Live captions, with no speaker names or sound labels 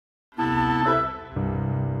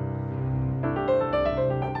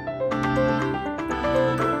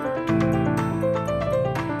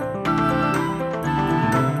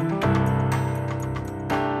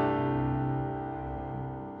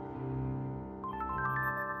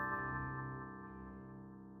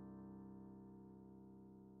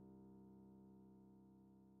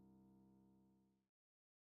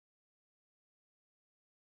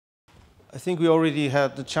I think we already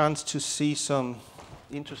had the chance to see some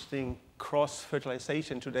interesting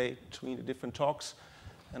cross-fertilization today between the different talks,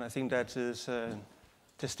 and I think that is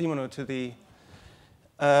testimonial to the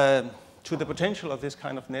potential of this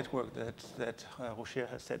kind of network that Rocher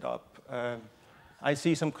has set up. I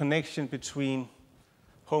see some connection between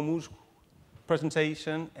Homu's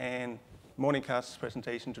presentation and Monica's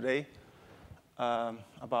presentation today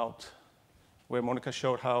about where Monica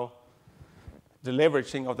showed how the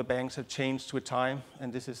leveraging of the banks have changed with time,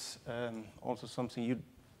 and this is also something you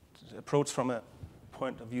approach from a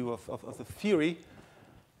point of view of the theory.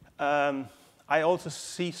 I also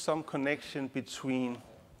see some connection between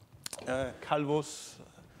Calvo's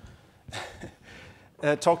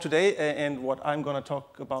talk today and what I'm going to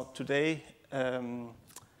talk about today,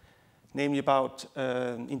 namely about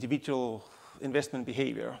individual investment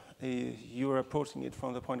behavior. You're approaching it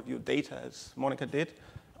from the point of view of data, as Monica did.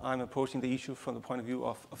 I'm approaching the issue from the point of view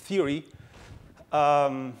of theory,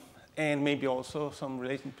 and maybe also some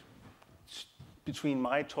relation between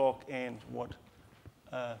my talk and what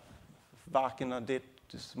Wagner did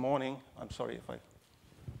this morning. I'm sorry if I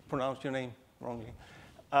pronounced your name wrongly.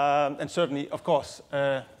 And certainly, of course,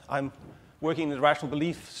 I'm working in the rational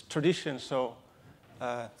belief tradition, so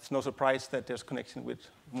it's no surprise that there's connection with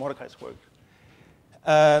Mordecai's work.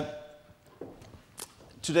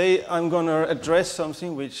 Today, I'm going to address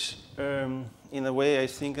something which, in a way, I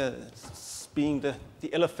think is being the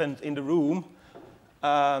elephant in the room,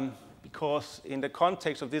 because in the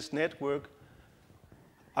context of this network,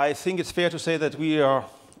 I think it's fair to say that we are,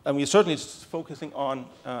 and we're certainly focusing on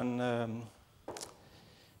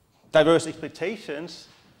diverse expectations,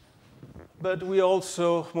 but we're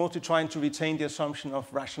also mostly trying to retain the assumption of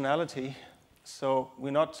rationality. So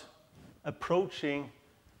we're not approaching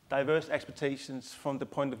diverse expectations from the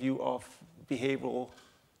point of view of behavioral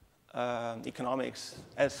economics,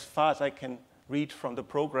 as far as I can read from the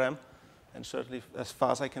program, and certainly as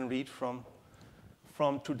far as I can read from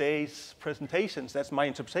today's presentations. That's my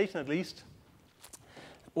interpretation, at least.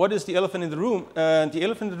 What is the elephant in the room? The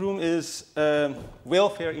elephant in the room is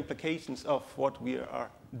welfare implications of what we are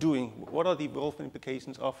doing. What are the welfare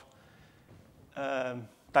implications of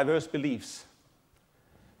diverse beliefs?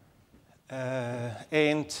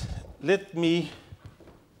 And let me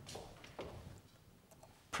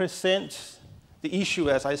present the issue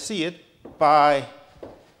as I see it by,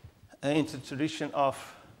 in the tradition of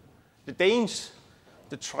the Danes,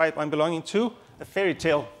 the tribe I'm belonging to, a fairy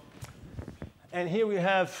tale. And here we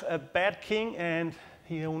have a bad king, and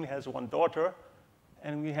he only has one daughter.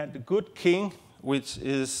 And we had the good king, which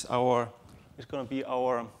is going to be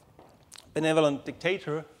our benevolent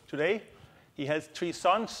dictator today. He has 3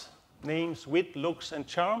 sons, names wit, looks, and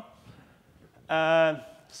charm.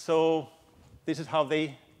 So this is how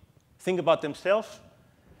they think about themselves.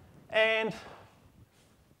 And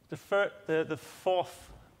the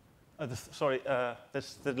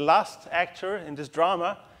last actor in this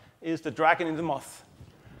drama is the dragon in the moth.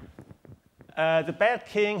 The bad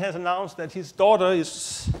king has announced that his daughter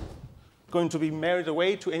is going to be married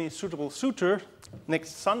away to any suitable suitor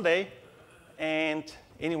next Sunday, and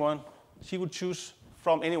she would choose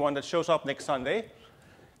from anyone that shows up next Sunday.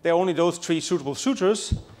 There are only those 3 suitable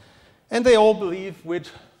suitors, and they all believe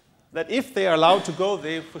that if they are allowed to go,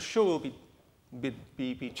 they for sure will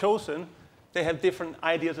be chosen. They have different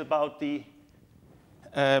ideas about the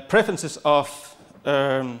preferences of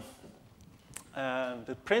the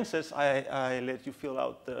princess. I let you fill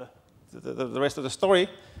out the rest of the story.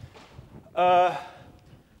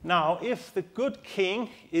 Now, if the good king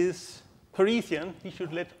is Parisian, he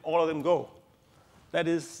should let all of them go. That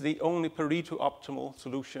is the only Pareto optimal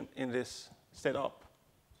solution in this setup.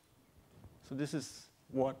 So this is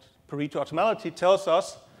what Pareto optimality tells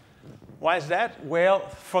us. Why is that? Well,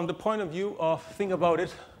 from the point of view of, think about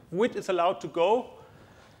it, wit is allowed to go.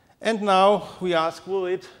 And now we ask, will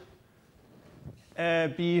it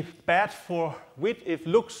be bad for wit if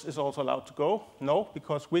looks is also allowed to go? No,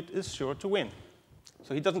 because wit is sure to win.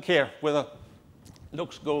 So he doesn't care whether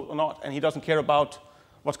looks go or not, and he doesn't care about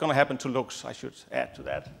what's going to happen to looks, I should add to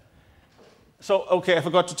that. So, okay, I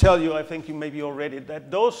forgot to tell you, I think you maybe all read it,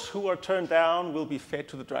 that those who are turned down will be fed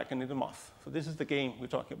to the dragon in the moth. So this is the game we're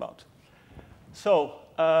talking about. So,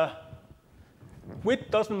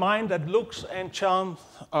 wit doesn't mind that looks and charm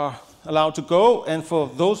are allowed to go, and for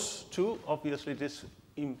those 2, obviously this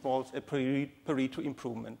involves a Pareto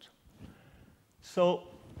improvement. So,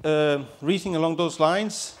 reasoning along those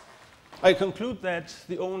lines, I conclude that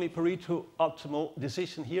the only Pareto optimal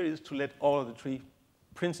decision here is to let all of the 3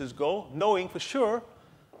 princes go, knowing for sure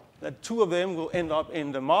that 2 of them will end up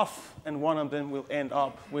in the moth and 1 of them will end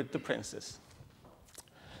up with the princess.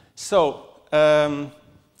 So,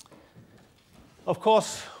 of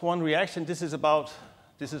course, one reaction, this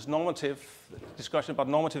is normative, discussion about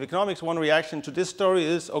normative economics. One reaction to this story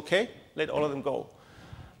is, okay, let all of them go.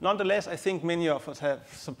 Nonetheless, I think many of us have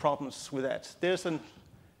some problems with that. There's a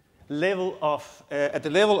level of, at the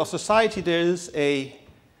level of society, there is a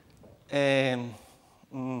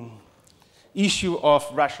issue of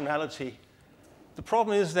rationality. The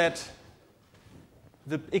problem is that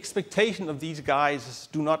the expectation of these guys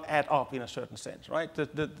do not add up in a certain sense, right?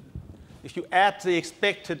 If you add the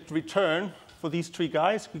expected return for these three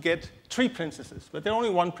guys, we get three princesses, but they're only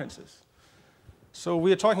one princess. So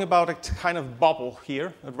we are talking about a kind of bubble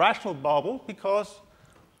here, a rational bubble, because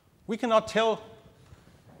we cannot tell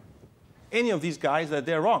any of these guys that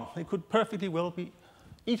they're wrong. They could perfectly well be,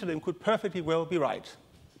 each of them could perfectly well be right.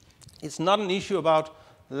 It's not an issue about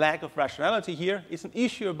lack of rationality here. It's an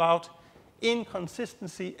issue about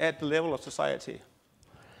inconsistency at the level of society.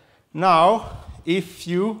 Now, if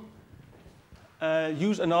you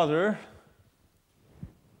use another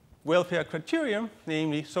welfare criterion,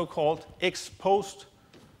 namely so-called ex post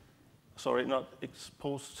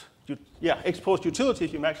utility,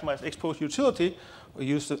 if you maximize ex post utility, or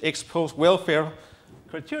use the ex post welfare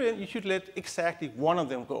criterion, you should let exactly one of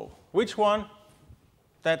them go. Which one?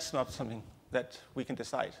 That's not something that we can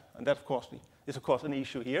decide. And that, of course, is, of course, an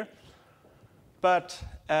issue here. But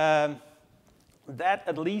that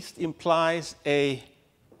at least implies a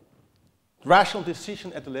rational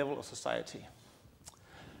decision at the level of society.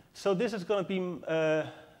 So this is going to be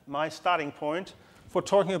my starting point for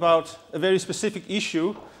talking about a very specific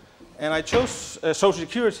issue. And I chose Social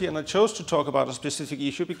Security, and I chose to talk about a specific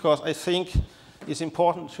issue because I think it's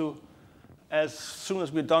important to, as soon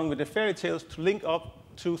as we're done with the fairy tales, to link up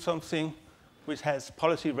to something which has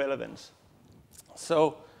policy relevance.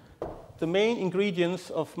 So the main ingredients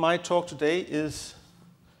of my talk today is,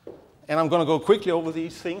 and I'm going to go quickly over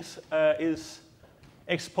these things, is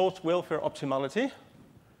ex post welfare optimality,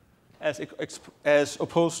 as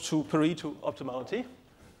opposed to Pareto optimality,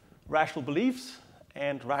 rational beliefs,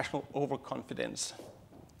 and rational overconfidence.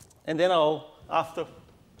 And then I'll, after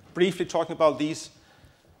briefly talking about these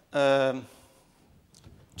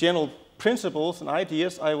general principles and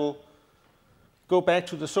ideas, I will go back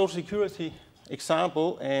to the Social Security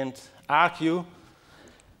example and argue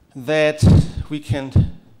that we can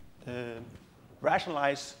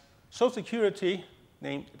rationalize Social Security,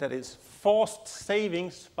 that is forced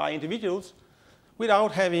savings by individuals,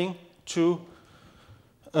 without having to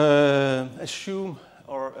assume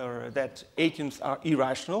or that agents are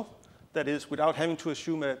irrational, that is, without having to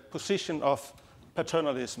assume a position of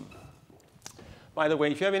paternalism. By the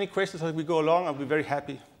way, if you have any questions as we go along, I'll be very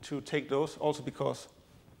happy to take those, also because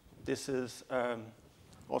this is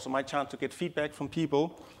also my chance to get feedback from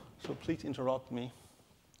people, so please interrupt me.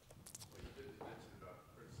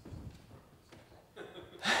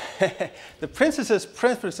 The princess's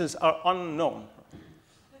preferences are unknown,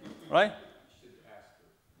 right?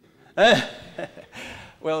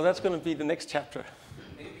 Well, that's going to be the next chapter.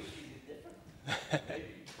 Maybe she's different.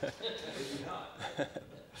 Maybe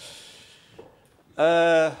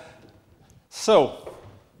not. So,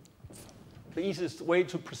 the easiest way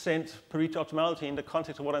to present Pareto optimality in the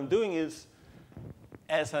context of what I'm doing is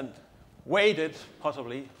as a weighted,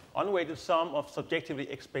 possibly unweighted sum of subjectively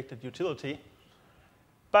expected utility.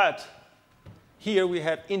 But here we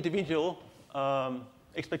have individual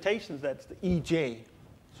expectations, that's the EJ.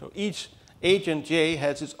 So each agent J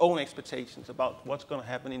has its own expectations about what's going to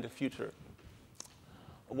happen in the future,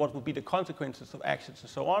 or what would be the consequences of actions and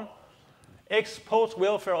so on. Ex post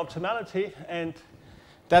welfare optimality, and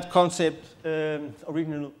that concept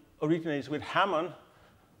originates with Hammond,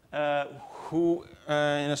 who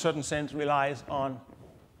in a certain sense relies on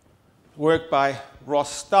work by Ross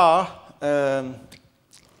Starr,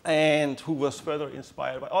 and who was further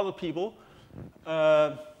inspired by other people.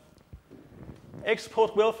 Ex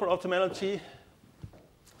post welfare optimality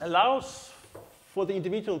allows for the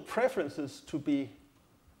individual preferences to be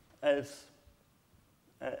as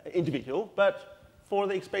individual, but for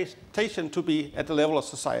the expectation to be at the level of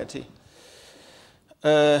society.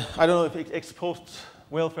 I don't know if ex post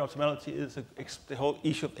welfare optimality is the whole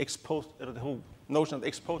issue of ex post, the whole notion of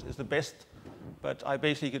ex post is the best, but I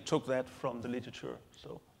basically took that from the literature,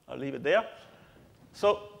 so I'll leave it there.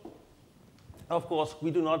 So, of course,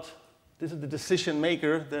 we do not, this is the decision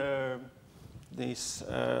maker, this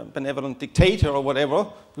benevolent dictator or whatever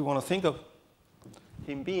we want to think of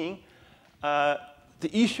him being. The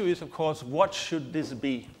issue is, of course, what should this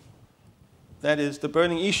be? That is the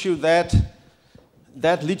burning issue that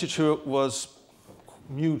literature was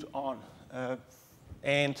mute on.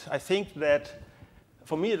 And I think that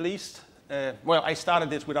for me at least, well, I started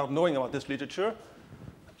this without knowing about this literature,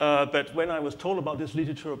 but when I was told about this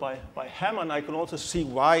literature by Hammond, I could also see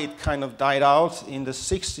why it kind of died out in the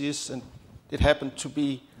 60s, and it happened to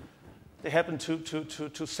be, they happened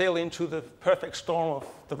to sail into the perfect storm of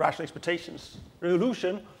the rational expectations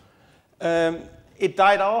revolution. It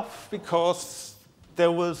died off because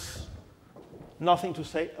there was nothing to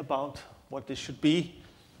say about what this should be.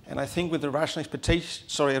 And I think with the rational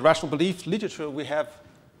belief literature, we have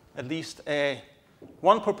at least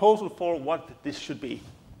one proposal for what this should be.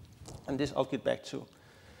 And this I'll get back to.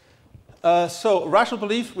 So rational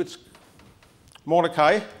belief with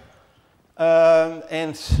Mordecai.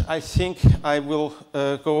 And I think I will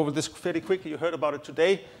go over this fairly quickly. You heard about it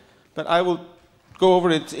today. But I will go over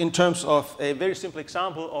it in terms of a very simple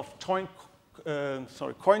example of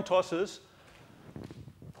coin tosses,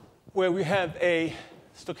 where we have a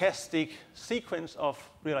stochastic sequence of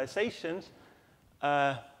realizations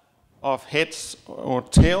of heads or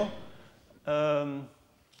tail. I'm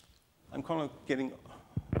kind of getting,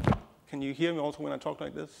 can you hear me also when I talk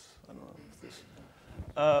like this? I don't know if this.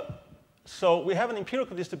 So we have an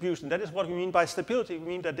empirical distribution. That is what we mean by stability. We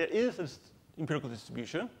mean that there is an empirical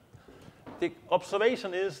distribution. The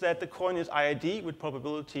observation is that the coin is IID with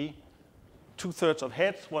probability 2/3 of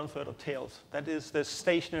heads, 1/3 of tails. That is the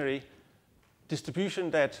stationary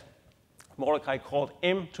distribution that Mordecai called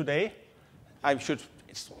M today.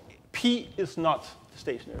 P is not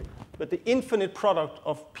stationary, but the infinite product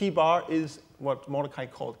of P bar is what Mordecai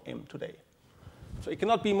called M today. So it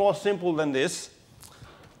cannot be more simple than this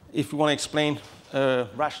if you want to explain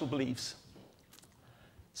rational beliefs.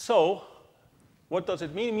 So what does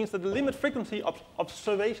it mean? It means that the limit frequency of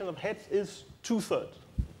observation of heads is 2/3.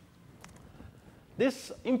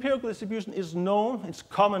 This empirical distribution is known, it's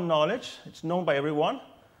common knowledge, it's known by everyone.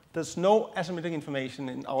 There's no asymmetric information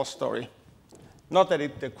in our story. Not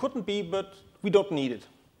that there couldn't be, but we don't need it.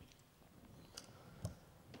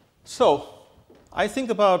 So I think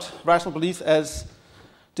about rational belief as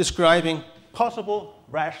describing possible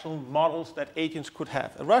rational models that agents could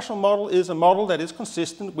have. A rational model is a model that is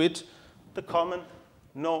consistent with the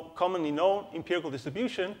commonly known empirical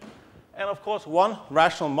distribution. And of course, one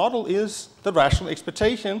rational model is the rational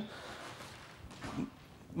expectation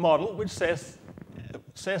model, which says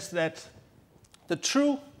that the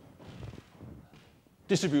true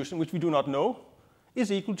distribution, which we do not know,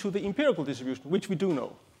 is equal to the empirical distribution, which we do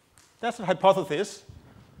know. That's the hypothesis.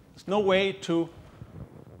 There's no way to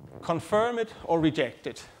confirm it or reject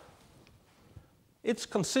it. It's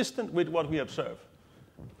consistent with what we observe.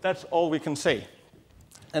 That's all we can say.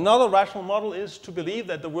 Another rational model is to believe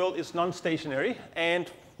that the world is non-stationary, and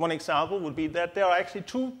one example would be that there are actually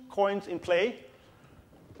two coins in play.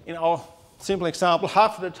 In our simple example,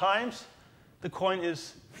 half of the times the coin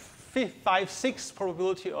is 5/6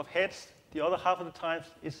 probability of heads, the other half of the times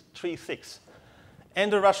is 3/6.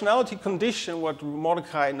 And the rationality condition, what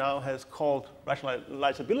Mordecai now has called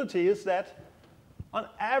rationalizability, is that on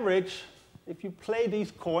average, if you play these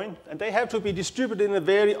coins, and they have to be distributed in a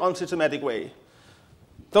very unsystematic way.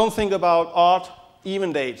 Don't think about odd,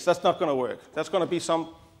 even dates. That's not going to work. That's going to be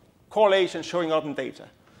some correlation showing up in data.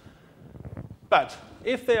 But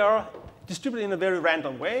if they are distributed in a very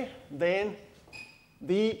random way, then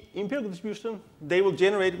the empirical distribution they will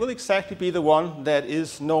generate will exactly be the one that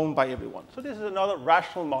is known by everyone. So this is another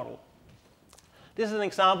rational model. This is an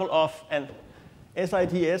example of an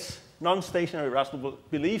SIDS, non-stationary rational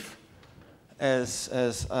belief, as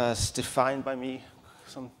defined by me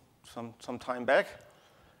some time back.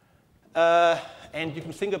 And you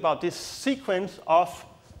can think about this sequence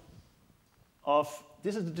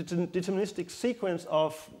this is the deterministic sequence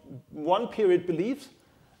of one-period beliefs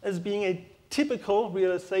as being a typical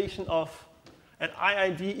realization of an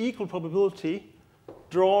IID equal probability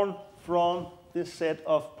drawn from this set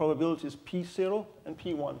of probabilities P0 and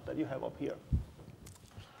P1 that you have up here.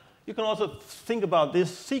 You can also think about this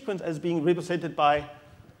sequence as being represented by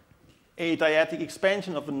a dyadic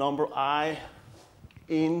expansion of the number I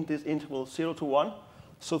in this interval 0 to 1.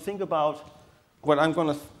 So think about what I'm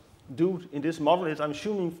going to do in this model is I'm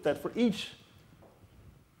assuming that for each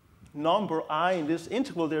number I in this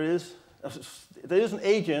interval there is an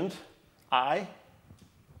agent I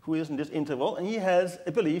who is in this interval, and he has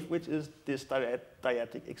a belief which is this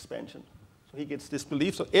dyadic expansion. So he gets this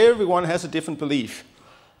belief. So everyone has a different belief.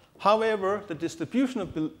 However, the distribution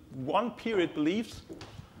of one-period beliefs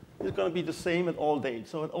is going to be the same at all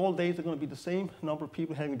dates. So at all dates, they're going to be the same number of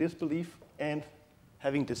people having this belief and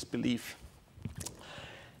having this belief.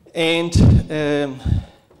 And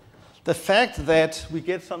the fact that we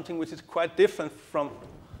get something which is quite different from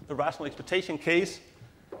the rational expectation case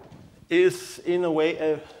is in a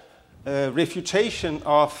way a refutation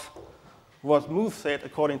of what Muth said,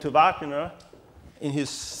 according to Wagner, in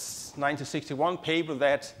his 1961 paper,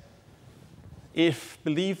 that if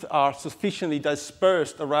beliefs are sufficiently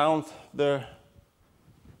dispersed around the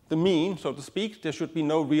mean, so to speak, there should be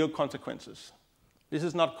no real consequences. This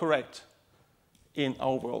is not correct in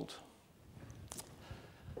our world.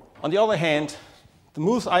 On the other hand, the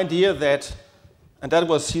Muth's idea that, and that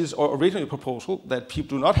was his original proposal, that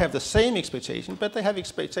people do not have the same expectation, but they have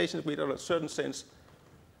expectations which are in a certain sense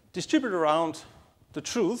distributed around the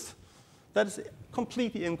truth, that is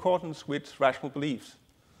completely in accordance with rational beliefs.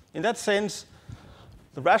 In that sense,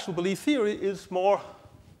 the rational belief theory is more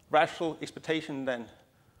rational expectation than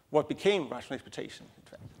what became rational expectation, in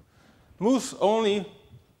fact. Muth only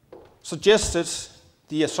suggested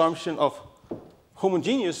the assumption of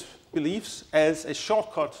homogeneous beliefs as a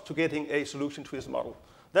shortcut to getting a solution to his model.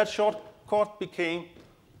 That shortcut became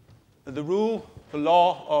the rule, the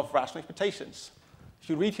law of rational expectations. If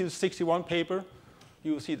you read his 61 paper,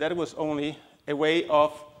 you will see that it was only a way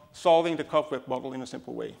of solving the cobweb model in a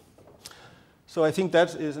simple way. So I think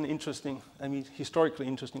that is an interesting, historically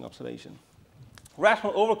interesting observation.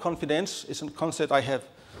 Rational overconfidence is a concept I have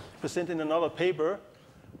presented in another paper.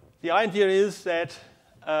 The idea is that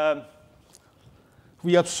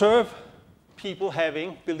we observe people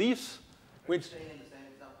having beliefs which... Staying in the same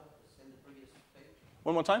example as in the previous page?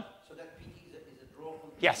 One more time? So that PT is a draw from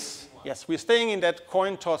the Yes, yes. We're staying in that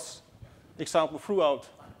coin toss example throughout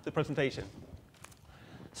the presentation.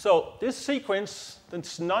 So this sequence,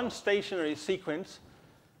 this non-stationary sequence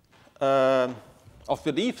of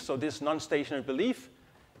belief, so this non-stationary belief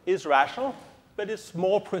is rational, but it's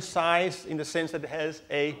more precise in the sense that it has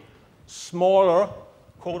a smaller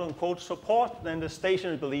quote-unquote support than the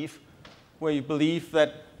stationary belief, where you believe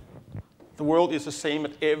that the world is the same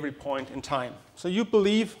at every point in time. So you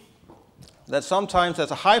believe that sometimes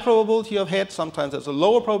there's a high probability of heads, sometimes there's a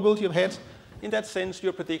lower probability of heads. In that sense,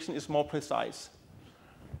 your prediction is more precise.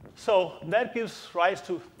 So that gives rise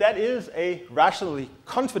to, that is a rationally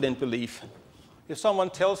confident belief. If someone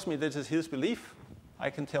tells me this is his belief, I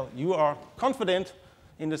can tell you are confident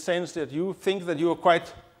in the sense that you think that you are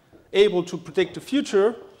quite able to predict the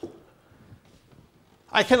future.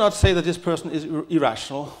 I cannot say that this person is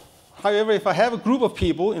irrational. However, if I have a group of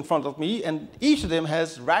people in front of me and each of them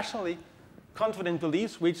has rationally confident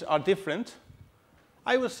beliefs which are different,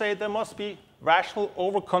 I would say there must be rational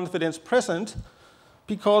overconfidence present,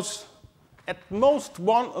 because at most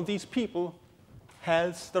one of these people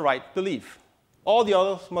has the right belief. All the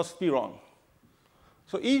others must be wrong.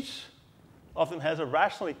 So each of them has a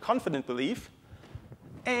rationally confident belief,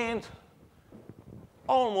 and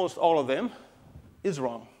almost all of them is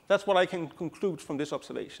wrong. That's what I can conclude from this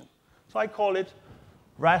observation. So I call it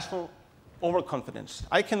rational overconfidence.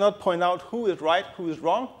 I cannot point out who is right, who is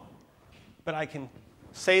wrong, but I can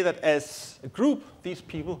say that as a group, these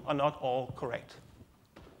people are not all correct.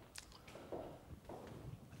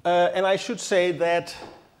 And I should say that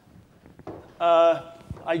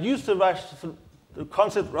I use the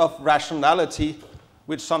concept of rationality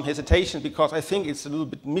with some hesitation, because I think it's a little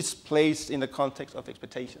bit misplaced in the context of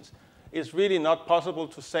expectations. It's really not possible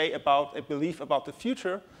to say about a belief about the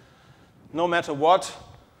future, no matter what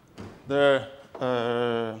the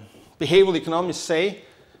behavioral economists say,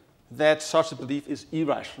 that such a belief is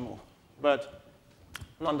irrational. But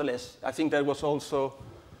nonetheless, I think that was also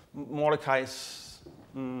Mordecai's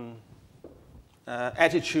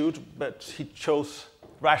attitude, but he chose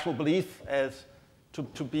rational belief as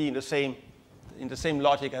to be in the same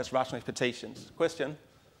logic as rational expectations. Question?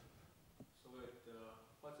 So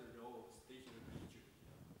what's the role of stationary nature?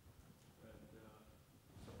 And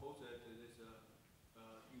suppose that there is a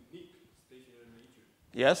unique stationary nature.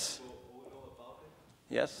 Yes. People all know about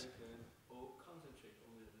it. Yes. They can all concentrate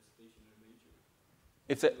on the stationary nature.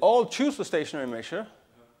 If they all choose the stationary measure,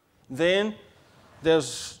 then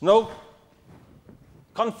there's no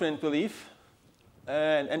confident belief,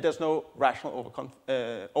 and there's no rational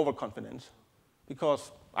overconfidence,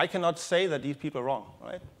 because I cannot say that these people are wrong,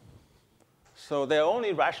 right? So they're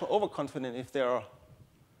only rational overconfident if there are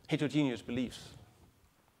heterogeneous beliefs.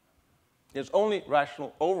 There's only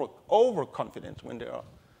rational overconfidence when there are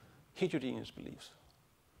heterogeneous beliefs.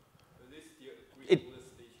 But they still agree on the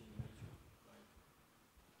stationary nature, right?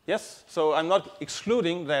 Yes, so I'm not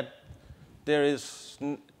excluding that there is,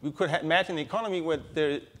 we could imagine an economy where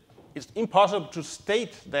it's impossible to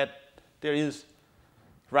state that there is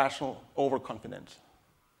rational overconfidence.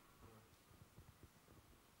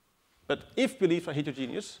 But if beliefs are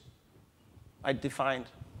heterogeneous, I defined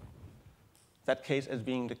that case as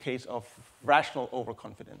being the case of rational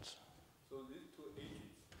overconfidence. So these two agents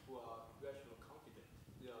who are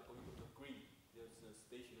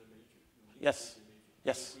Yes.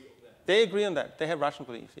 Yes. They agree on that. They have rational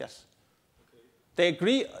beliefs, yes. Okay. They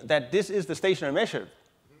agree that this is the stationary measure.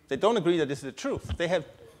 They don't agree that this is the truth.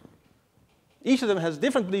 Each of them has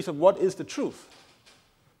different beliefs of what is the truth.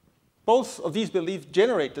 Both of these beliefs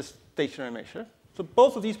generate the stationary measure. So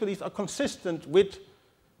both of these beliefs are consistent with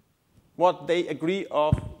what they agree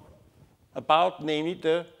about, namely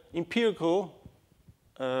the empirical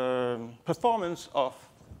performance of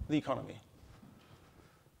the economy.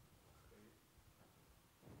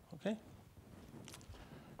 Okay.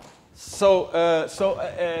 So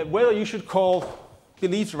whether you should call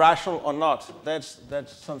beliefs rational or not, that's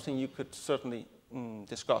something you could certainly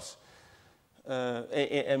discuss.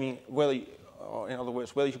 I mean, or in other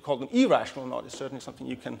words, whether you call them irrational or not is certainly something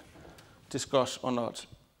you can discuss or not.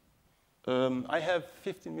 I have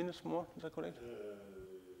 15 minutes more, is that correct? You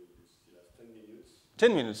still have 10 minutes.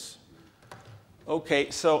 10 minutes.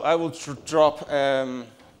 Okay, so I will drop the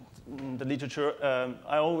literature.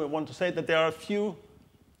 I only want to say that there are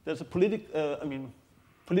there's a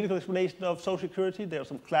political explanation of Social Security. There are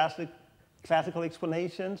some classical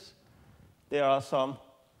explanations. There are some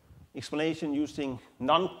explanation using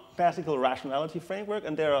non-classical rationality framework,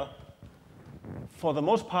 and there are, for the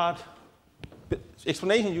most part,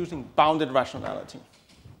 explanation using bounded rationality.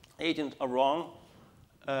 Agents are wrong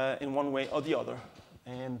in one way or the other.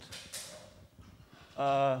 And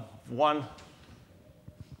one,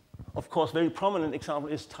 of course, very prominent example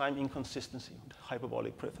is time inconsistency,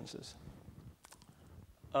 hyperbolic preferences.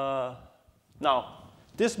 Now,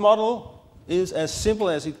 this model is as simple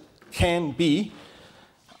as it can be.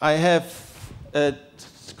 I have a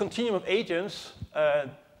continuum of agents.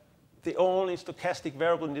 The only stochastic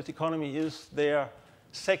variable in this economy is their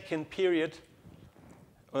second period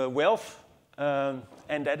wealth, and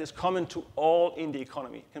that is common to all in the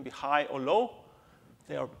economy. It can be high or low.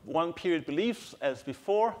 There are one period beliefs as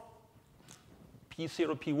before,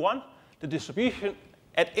 P0, P1. The distribution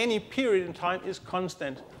at any period in time is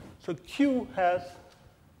constant. So Q has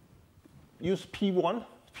used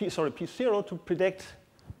P0 to predict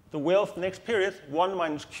the wealth next period. 1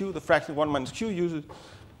 minus Q, the fraction 1 minus Q uses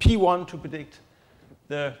P1 to predict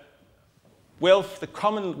the wealth, the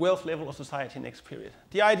common wealth level of society next period.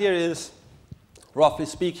 The idea is, roughly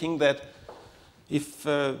speaking, that if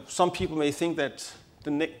some people may think that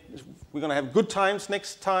we're going to have good times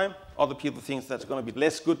next time, other people think that's going to be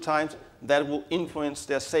less good times, that will influence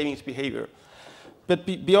their savings behavior. But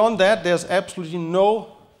beyond that, there's absolutely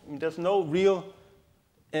no real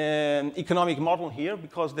economic model here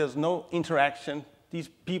because there's no interaction. These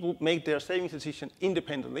people make their savings decision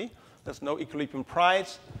independently. There's no equilibrium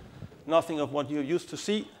price, nothing of what you're used to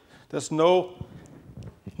see. There's no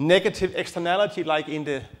negative externality like in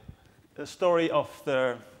the story of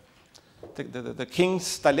the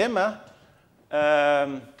king's dilemma.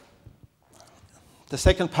 The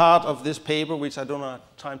second part of this paper, which I don't have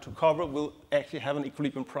time to cover, will actually have an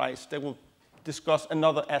equilibrium price. They will discuss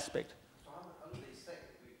another aspect. So how do they say it?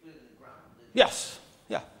 We put it in the ground? Yes.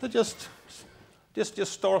 Yeah. They just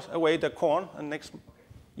store away the corn, and next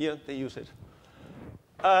year they use it.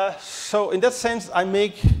 So in that sense, I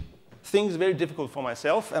make things very difficult for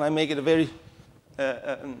myself, and I make it a very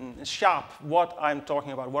sharp what I'm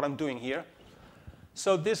talking about, what I'm doing here.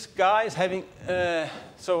 So this guy is having,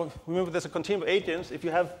 so remember there's a continuum of agents. If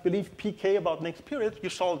you have belief PK about next period, you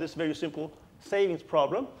solve this very simple savings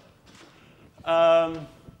problem.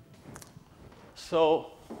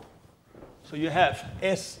 So you have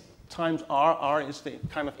S times R. R is the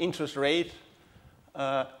kind of interest rate,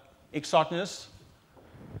 exogenous.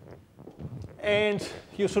 And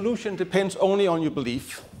your solution depends only on your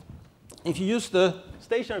belief. If you use the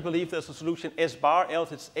stationary belief, there's a solution S bar,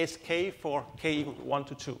 else it's SK for K equal to 1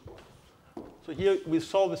 to 2. So here we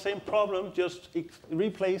solve the same problem, just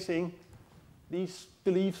replacing these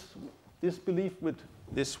beliefs, this belief with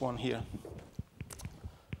this one here.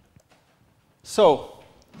 So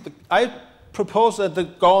I propose that the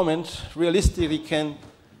government realistically can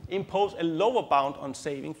impose a lower bound on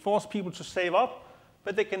saving, force people to save up,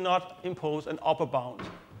 but they cannot impose an upper bound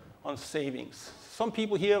on savings. Some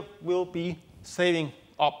people here will be saving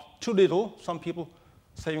up too little, some people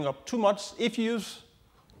saving up too much if you use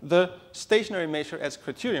the stationary measure as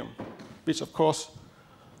criterion, which of course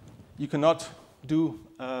you cannot do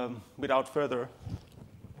without further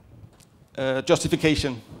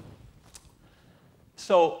justification.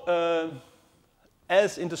 So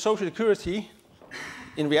as in the Social Security,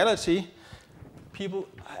 in reality, people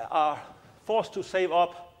are forced to save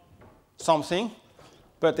up something,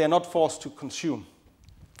 but they're not forced to consume.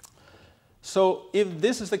 So if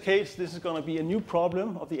this is the case, this is going to be a new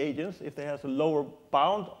problem of the agents. If there has a lower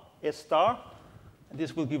bound, S star, And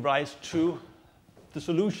this will give rise to the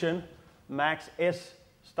solution max S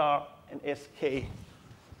star and Sk.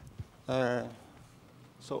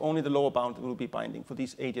 So only the lower bound will be binding for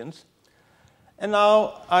these agents. And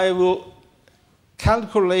now I will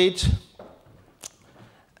calculate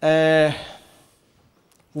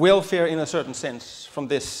welfare in a certain sense from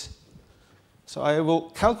this. So I will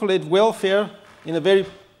calculate welfare in a very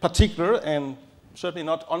particular and certainly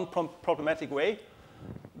not unproblematic way,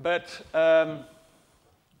 but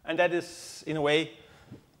and that is in a way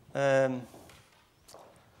an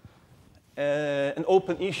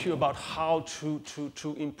open issue about how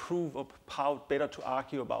to improve or how better to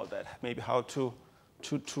argue about that. Maybe how to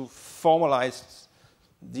formalize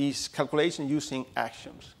these calculations using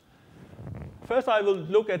axioms. First, I will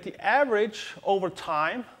look at the average over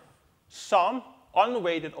time, sum,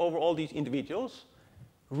 unweighted over all these individuals,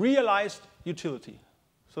 realized utility.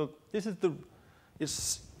 So this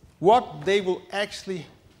is what they will actually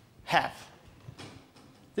have.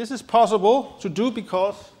 This is possible to do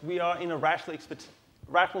because we are in a rational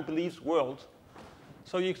beliefs world.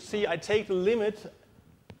 So you see, I take the limit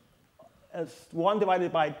as 1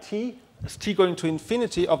 divided by t, as t going to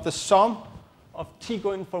infinity, of the sum of t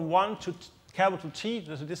going from 1 to capital T.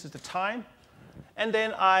 So this is the time. And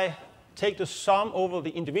then I take the sum over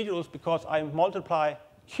the individuals because I multiply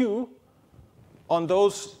q on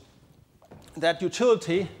those, that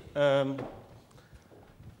utility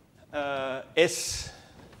S.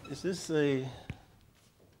 Is this a,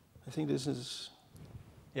 I think this is,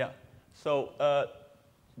 yeah. So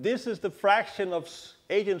this is the fraction of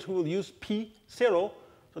agents who will use P0.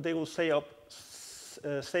 So they will save up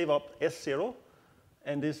S0.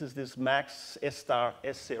 And this is this max S star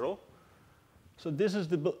S0. So this is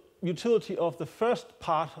the utility of the first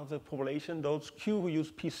part of the population, those Q who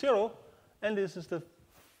use P0. And this is the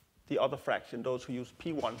other fraction, those who use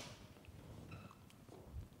P1.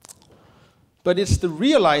 But it's the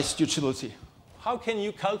realized utility. How can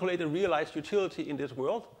you calculate a realized utility in this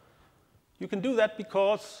world? You can do that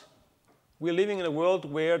because we're living in a world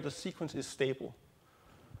where the sequence is stable.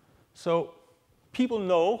 So people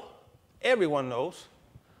know, everyone knows,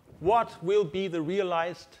 what will be the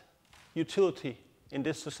realized utility in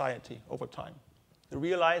this society over time. The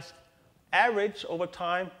realized average over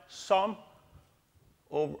time, sum,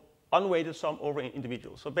 over unweighted sum over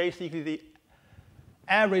individuals. So basically the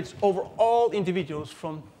average over all individuals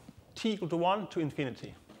from t equal to 1 to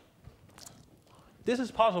infinity. This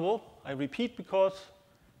is possible, I repeat, because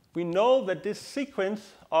we know that this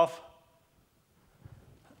sequence of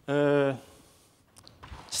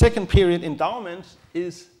second period endowments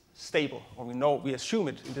is stable, or we assume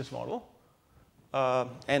it in this model.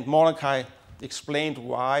 And Mordecai explained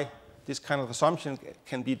why this kind of assumption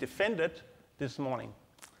can be defended this morning.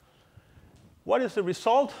 What is the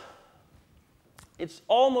result? It's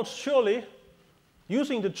almost surely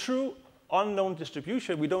using the true unknown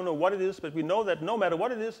distribution. We don't know what it is, but we know that no matter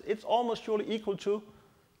what it is, it's almost surely equal to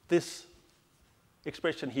this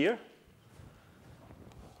expression here,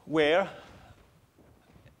 where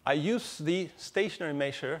I use the stationary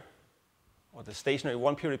measure, or the stationary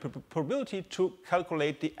one-period probability, to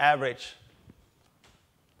calculate the average.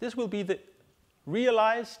 This will be the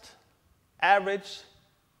realized average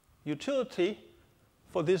utility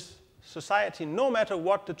for this society, no matter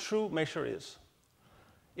what the true measure is.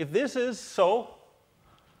 If this is so,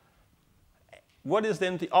 what is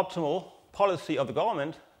then the optimal policy of the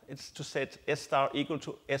government? It's to set S star equal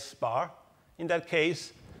to S bar. In that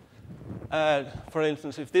case, for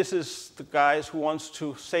instance, if this is the guys who wants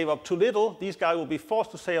to save up too little, these guys will be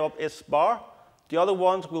forced to save up S bar. The other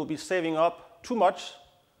ones will be saving up too much,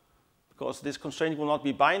 because this constraint will not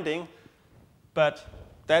be binding. But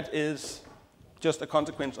that is just a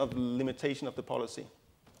consequence of the limitation of the policy.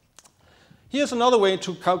 Here's another way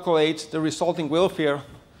to calculate the resulting welfare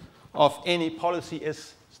of any policy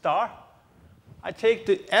S star. I take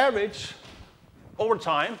the average over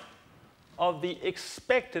time of the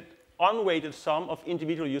expected unweighted sum of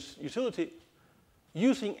individual utility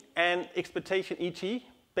using an expectation ET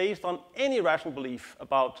based on any rational belief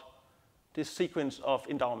about this sequence of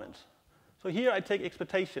endowments. So here I take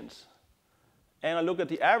expectations, and I look at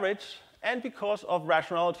the average, and because of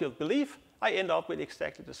rationality of belief, I end up with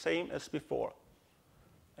exactly the same as before.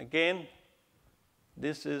 Again,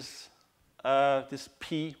 this is this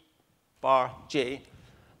P bar J.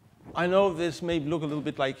 I know this may look a little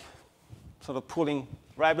bit like sort of pulling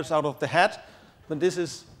rabbits out of the hat, but this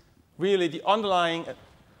is really the underlying,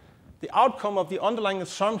 the outcome of the underlying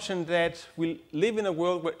assumption that we live in a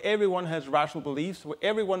world where everyone has rational beliefs, where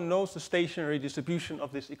everyone knows the stationary distribution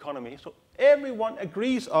of this economy. So everyone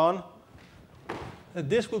agrees on that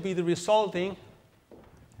this will be the resulting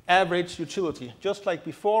average utility. Just like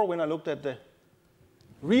before when I looked at the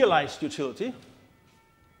realized utility,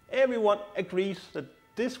 everyone agrees that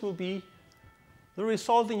this will be the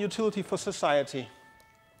resulting utility for society.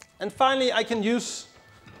 And finally, I can use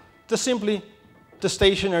simply the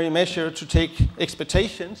stationary measure to take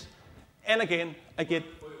expectations. And again, I get...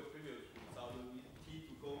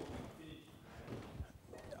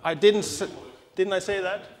 Didn't I say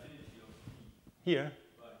that? Here.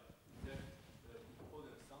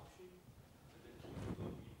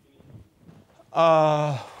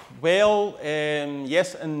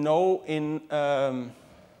 Yes and no.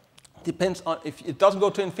 Depends on, if it doesn't go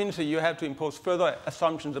to infinity, you have to impose further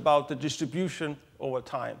assumptions about the distribution over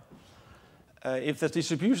time. If the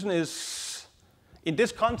distribution is, in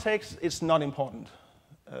this context, it's not important.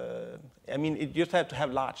 I mean, you just have to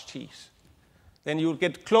have large t's. Then you'll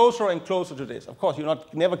get closer and closer to this. Of course, you'll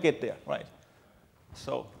never get there, right?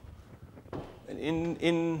 So,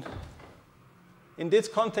 in this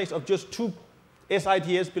context of just two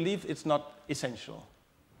SIDS beliefs, it's not essential.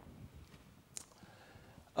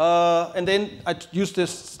 And then I use this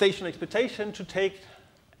station expectation to take,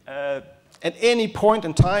 at any point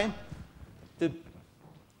in time, the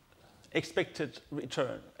expected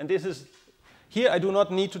return. And this is, here I do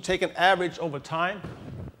not need to take an average over time.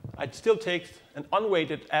 I'd still take an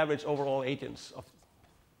unweighted average over all agents.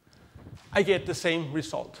 I get the same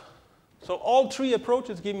result. So all three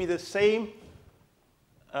approaches give me the same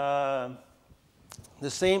object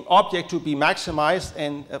to be maximized,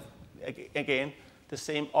 and again, the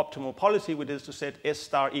same optimal policy, which is to set S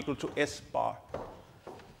star equal to S bar.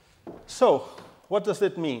 So what does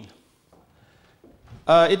that mean?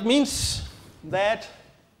 It means that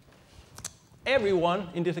everyone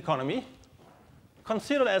in this economy,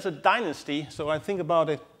 considered as a dynasty, so I think about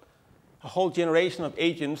a whole generation of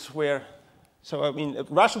agents where, so I mean, a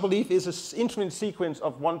rational belief is an infinite sequence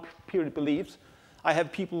of one period beliefs. I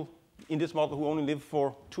have people in this model who only live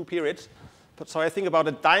for 2 periods. But so I think about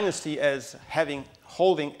a dynasty as having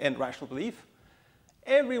holding and rational belief.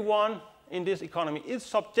 Everyone in this economy is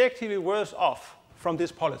subjectively worse off from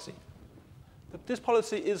this policy. But this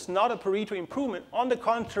policy is not a Pareto improvement. On the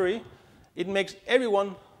contrary, it makes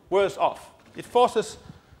everyone worse off. It forces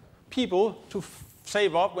people to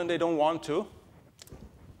save up when they don't want to.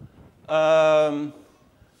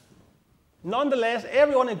 Nonetheless,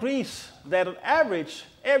 everyone agrees that on average,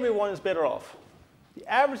 everyone is better off. The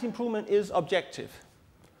average improvement is objective.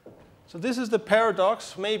 So this is the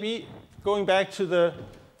paradox, maybe going back to the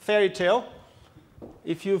fairy tale.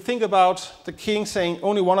 If you think about the king saying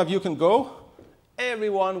only one of you can go,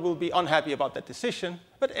 everyone will be unhappy about that decision,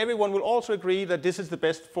 but everyone will also agree that this is the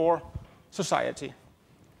best for society.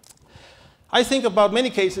 I think about many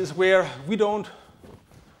cases where we don't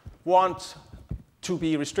want to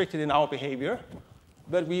be restricted in our behavior,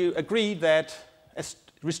 but we agree that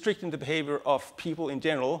restricting the behavior of people in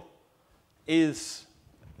general is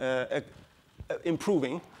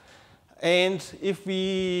improving. And if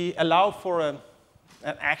we allow for an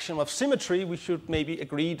action of symmetry, we should maybe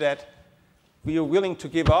agree that we are willing to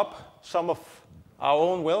give up some of our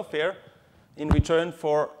own welfare in return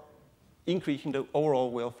for increasing the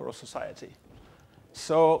overall welfare of society.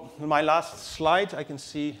 So in my last slide, I can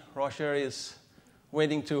see Roger is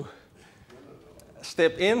waiting to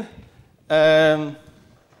step in.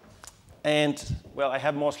 And well, I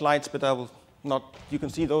have more slides, but I will not. You can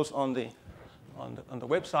see those on the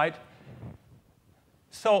website.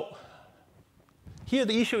 So here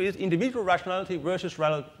the issue is individual rationality versus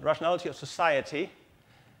rationality of society.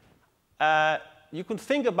 You can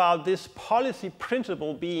think about this policy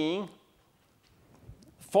principle being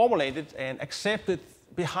formulated and accepted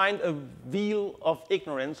behind a veil of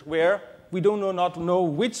ignorance, where we do not know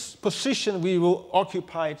which position we will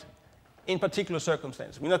occupy in particular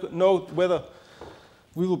circumstances. We don't know whether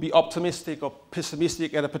we will be optimistic or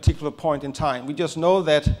pessimistic at a particular point in time. We just know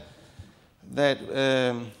that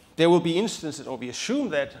there will be instances, or we assume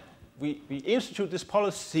that we institute this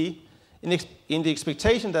policy in the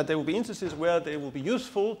expectation that there will be instances where they will be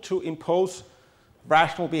useful to impose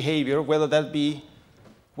rational behavior, whether that be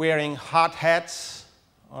wearing hard hats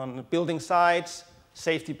on building sites,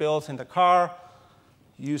 safety belts in the car,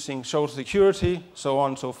 using social security, so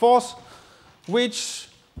on and so forth, which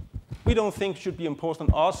we don't think should be imposed on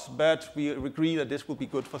us, but we agree that this will be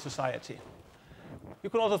good for society. You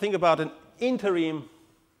can also think about an interim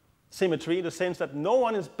symmetry in the sense that no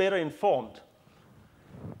one is better informed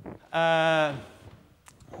than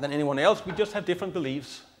anyone else. We just have different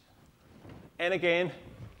beliefs. And again,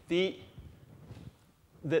 the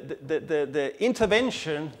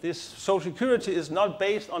intervention, this social security, is not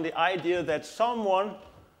based on the idea that someone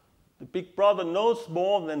the big brother knows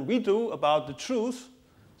more than we do about the truth.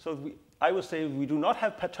 So I would say we do not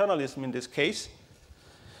have paternalism in this case.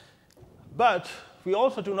 But we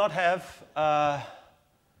also do not have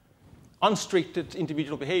unrestricted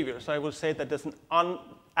individual behavior. So I would say that there's an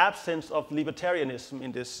absence of libertarianism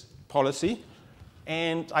in this policy.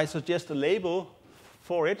 And I suggest a label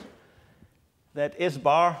for it, that S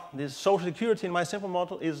bar, this social security in my simple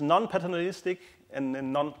model, is non-paternalistic and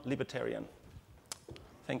non-libertarian.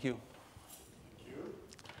 Thank you.